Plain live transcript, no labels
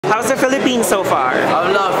How's the Philippines so far?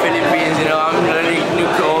 I love Philippines, you know, I'm learning new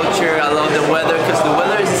culture. I love the weather because the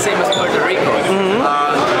weather is the same as Puerto Rico.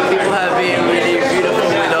 People have been really beautiful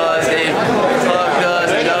with us. They hugged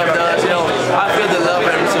us, loved us. You know, I feel the love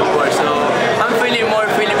and support. So I'm feeling more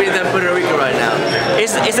Philippines than Puerto Rico right now.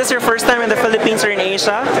 Is this your first time in the Philippines or in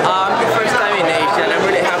Asia? The first time in Asia, and I'm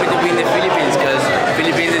really happy to be in the Philippines because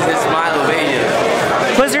Philippines is the smile of Asia.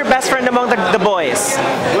 Who's your best friend among the boys?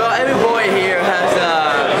 Well, every boy here has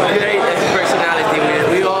a great personality.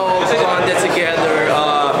 We all bonded together.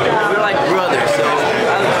 We're like brothers. So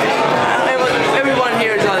everyone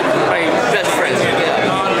here is like my best friends.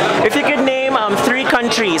 Yeah. If you could name 3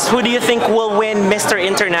 countries, who do you think will win Mr.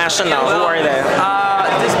 International? Who are they?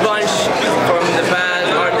 This bunch from the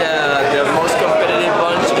band are the most competitive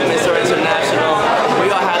bunch in Mr. International.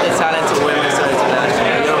 We all have the talent to win Mr.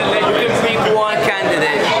 International. You know, you can pick one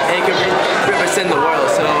candidate and you can represent the world.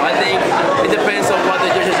 So I think it depends on what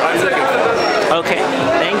the judges are looking for. Okay,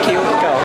 thank you.